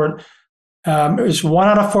people support. It's 1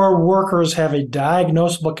 out of 4 workers have a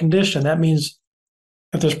diagnosable condition. That means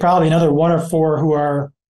that there's probably another 1 or 4 who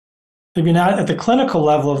are maybe not at the clinical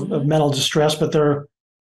level of mental distress, but they're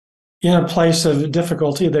in a place of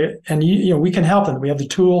difficulty. We can help them. We have the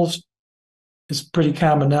tools. It's pretty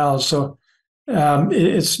common knowledge. So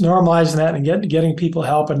it's normalizing that and getting people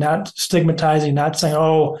help, and not stigmatizing, not saying,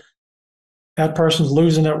 oh, that person's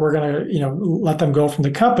losing it. We're going to, let them go from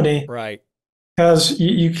the company. Right. Because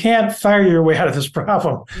you can't fire your way out of this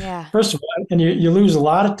problem. Yeah. First of all, and you lose a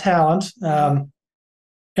lot of talent.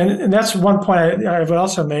 And that's one point I would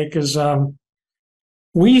also make is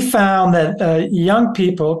we found that young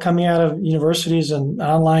people coming out of universities and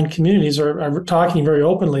online communities are talking very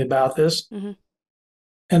openly about this,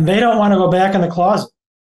 and they don't want to go back in the closet.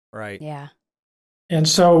 Right. Yeah. And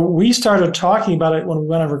so we started talking about it when we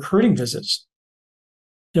went on recruiting visits.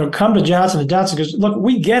 Come to Johnson & Johnson because, look,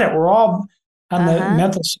 we get it. We're all on the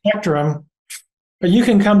mental spectrum, but you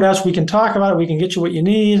can come to us. We can talk about it. We can get you what you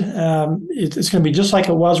need. It's going to be just like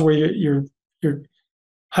it was where your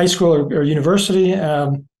high school or university.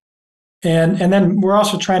 And then we're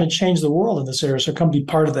also trying to change the world in this area. So come be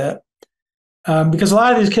part of that. Because a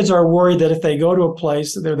lot of these kids are worried that if they go to a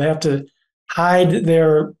place, they have to hide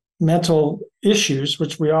their mental issues,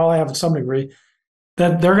 which we all have to some degree,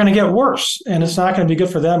 that they're going to get worse. And it's not going to be good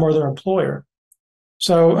for them or their employer.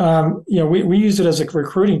 So, we use it as a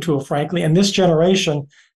recruiting tool, frankly. And this generation,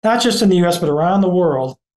 not just in the U.S., but around the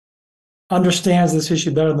world, understands this issue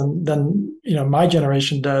better than my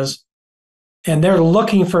generation does. And they're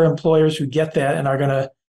looking for employers who get that and are going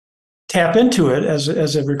to tap into it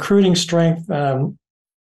as a recruiting strength. And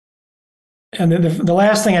then the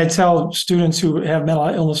last thing I tell students who have mental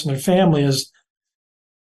illness in their family is,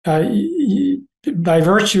 by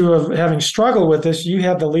virtue of having struggled with this, you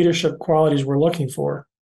have the leadership qualities we're looking for.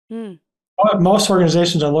 Most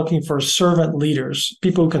organizations are looking for servant leaders,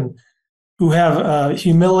 people who have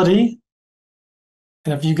humility.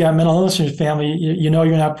 And if you've got mental illness in your family, you're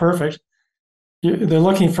not perfect. They're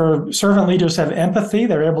looking for servant leaders who have empathy.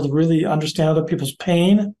 They're able to really understand other people's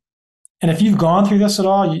pain. And if you've gone through this at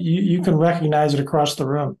all, you can recognize it across the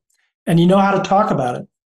room. And you know how to talk about it.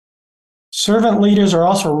 Servant leaders are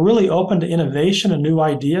also really open to innovation and new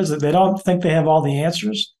ideas, that they don't think they have all the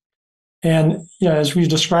answers. And, as we've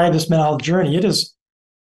described this mental health journey,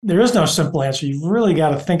 there is no simple answer. You've really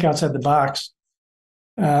got to think outside the box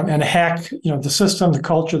and hack, the system, the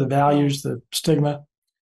culture, the values, the stigma.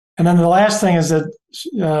 And then the last thing is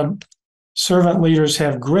that servant leaders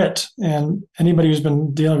have grit. And anybody who's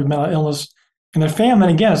been dealing with mental illness in their family,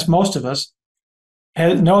 and again, it's most of us,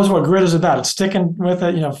 knows what grit is about. It's sticking with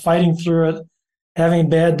it, fighting through it, having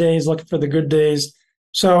bad days, looking for the good days.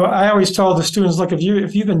 So I always told the students, look, if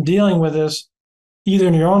you've been dealing with this either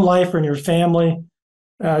in your own life or in your family,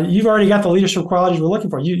 you've already got the leadership qualities we're looking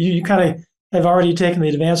for. You kind of have already taken the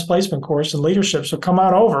advanced placement course in leadership. So come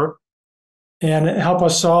on over and help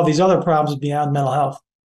us solve these other problems beyond mental health.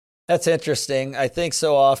 That's interesting. I think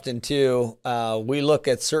so often too, we look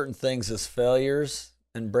at certain things as failures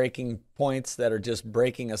and breaking points that are just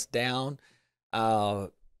breaking us down. I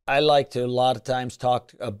like to a lot of times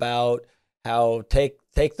talk about how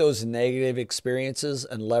take those negative experiences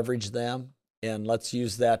and leverage them, and let's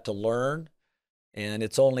use that to learn. And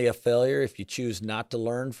it's only a failure if you choose not to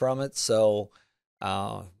learn from it. So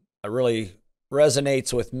it really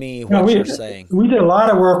resonates with me what you're saying. We did a lot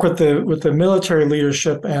of work with the military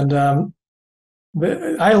leadership, and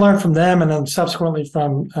I learned from them, and then subsequently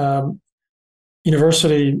from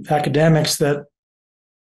university academics, that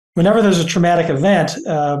whenever there's a traumatic event,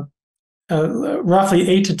 roughly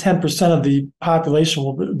 8 to 10% of the population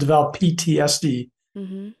will develop PTSD,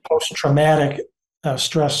 post-traumatic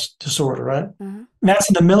stress disorder, right? And that's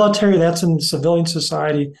in the military, that's in civilian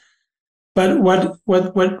society. But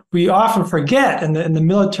what we often forget, and the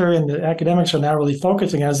military and the academics are now really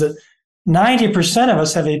focusing on, is that 90% of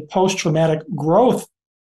us have a post-traumatic growth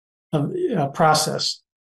process.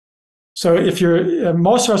 So if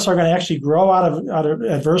most of us are going to actually grow out of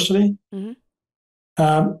adversity.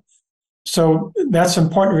 So that's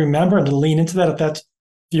important to remember and to lean into that if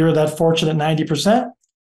you're that fortunate 90%.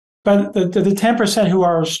 But the 10% who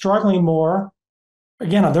are struggling more,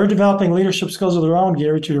 again, they're developing leadership skills of their own,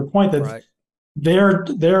 Gary, to your point, that their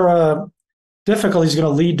difficulty is going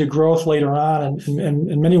to lead to growth later on, and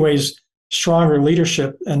in many ways, stronger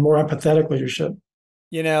leadership and more empathetic leadership.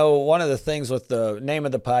 One of the things with the name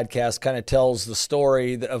of the podcast kind of tells the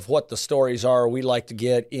story of what the stories are we like to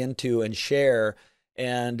get into and share.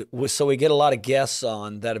 And so we get a lot of guests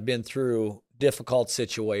on that have been through difficult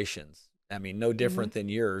situations. I mean, no different than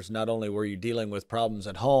yours. Not only were you dealing with problems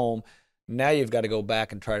at home, now you've got to go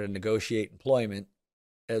back and try to negotiate employment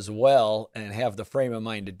as well and have the frame of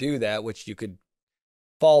mind to do that, which you could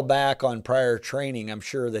fall back on prior training, I'm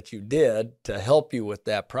sure that you did, to help you with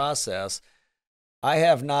that process. I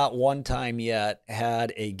have not one time yet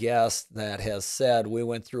had a guest that has said we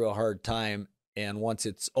went through a hard time And once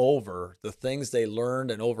it's over, the things they learned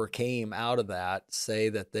and overcame out of that say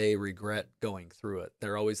that they regret going through it.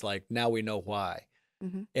 They're always like, now we know why.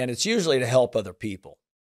 Mm-hmm. And it's usually to help other people,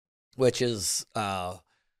 which is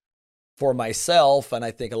for myself, and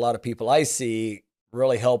I think a lot of people I see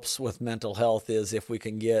really helps with mental health, is if we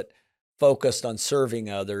can get focused on serving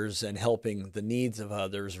others and helping the needs of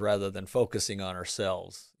others rather than focusing on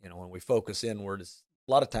ourselves. When we focus inward, a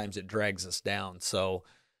lot of times it drags us down. So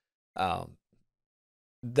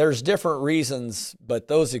there's different reasons, but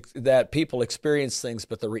that people experience things,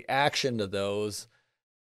 but the reaction to those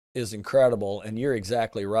is incredible. And you're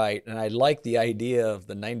exactly right. And I like the idea of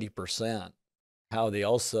the 90%, how they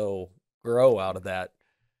also grow out of that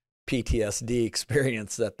PTSD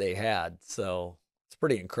experience that they had. So it's a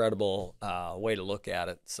pretty incredible way to look at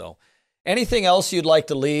it. So anything else you'd like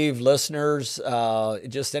to leave listeners?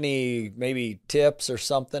 Just any maybe tips or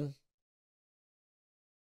something?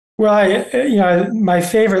 Well, my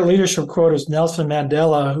favorite leadership quote is Nelson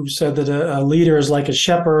Mandela, who said that a leader is like a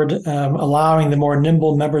shepherd, allowing the more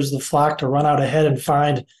nimble members of the flock to run out ahead and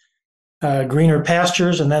find greener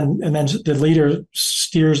pastures, and then the leader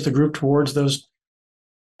steers the group towards those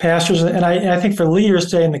pastures. And I think for leaders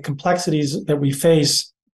today and the complexities that we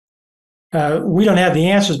face, we don't have the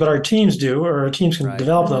answers, but our teams do, or our teams can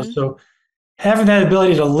develop those. So having that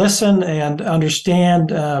ability to listen and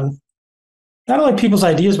understand not only people's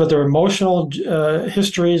ideas, but their emotional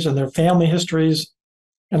histories and their family histories,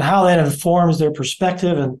 and how that informs their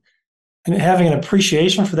perspective, and having an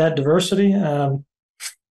appreciation for that diversity,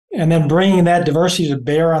 and then bringing that diversity to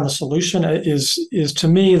bear on the solution is to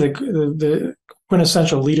me the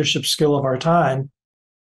quintessential leadership skill of our time.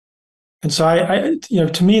 And so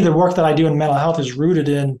to me, the work that I do in mental health is rooted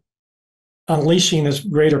in unleashing this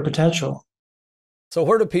greater potential. So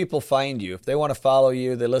where do people find you? If they want to follow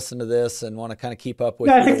you, they listen to this and want to kind of keep up with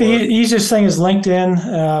you. I think the easiest thing is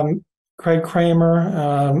LinkedIn, Craig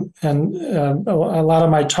Kramer, and a lot of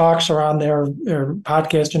my talks are on there, or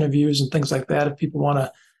podcast interviews and things like that, if people want to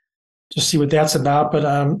just see what that's about. But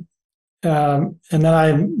and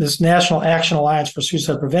then this National Action Alliance for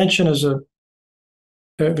Suicide Prevention is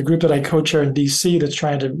the group that I co-chair in DC that's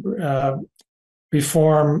trying to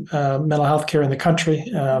reform mental health care in the country.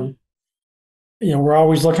 We're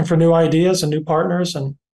always looking for new ideas and new partners.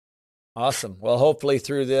 And awesome. Well, hopefully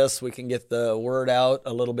through this, we can get the word out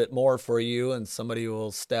a little bit more for you, and somebody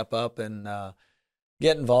will step up and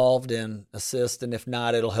get involved and assist. And if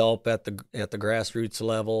not, it'll help at the grassroots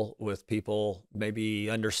level with people maybe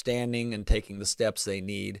understanding and taking the steps they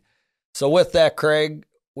need. So with that, Craig,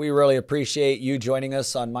 we really appreciate you joining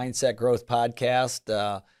us on Mindset Growth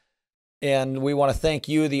Podcast. And we want to thank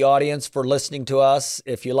you, the audience, for listening to us.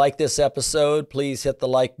 If you like this episode, please hit the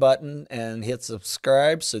like button and hit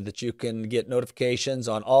subscribe so that you can get notifications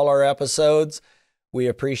on all our episodes. We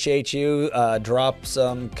appreciate you. Drop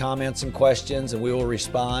some comments and questions, and we will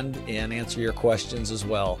respond and answer your questions as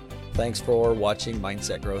well. Thanks for watching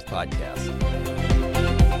Mindset Growth Podcast.